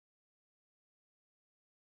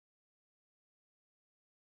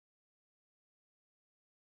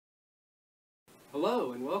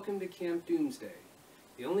Hello and welcome to Camp Doomsday,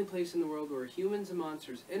 the only place in the world where humans and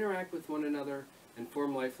monsters interact with one another and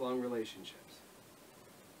form lifelong relationships.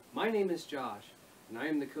 My name is Josh, and I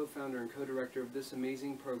am the co-founder and co-director of this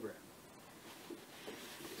amazing program.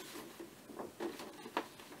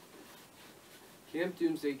 Camp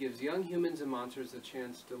Doomsday gives young humans and monsters a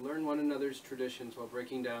chance to learn one another's traditions while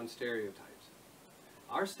breaking down stereotypes.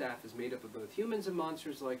 Our staff is made up of both humans and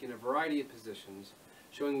monsters alike in a variety of positions,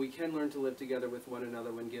 showing we can learn to live together with one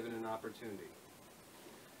another when given an opportunity.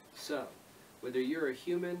 So, whether you're a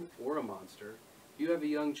human or a monster, if you have a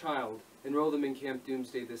young child, enroll them in Camp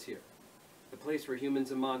Doomsday this year, the place where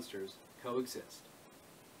humans and monsters coexist.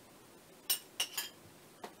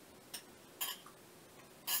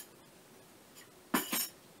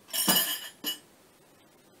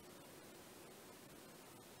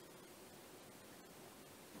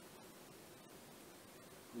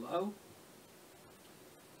 Hello?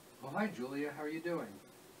 Oh, hi, Julia. How are you doing?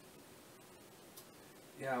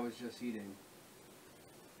 Yeah, I was just eating.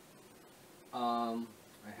 I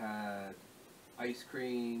had ice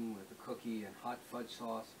cream with a cookie and hot fudge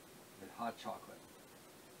sauce and hot chocolate.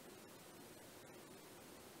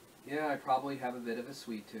 Yeah, I probably have a bit of a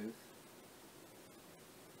sweet tooth.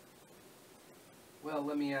 Well,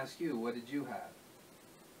 let me ask you, what did you have?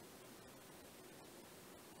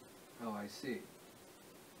 Oh, I see.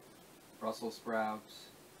 Brussels sprouts,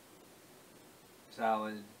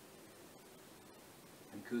 salad,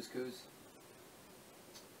 and couscous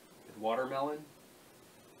with watermelon.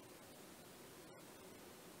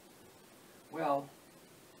 Well,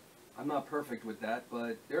 I'm not perfect with that,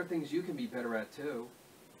 but there are things you can be better at too.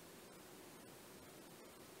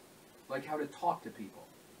 Like how to talk to people.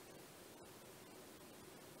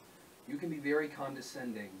 You can be very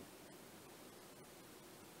condescending.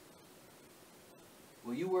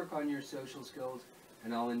 Will you work on your social skills,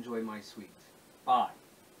 and I'll enjoy my sweets. Bye.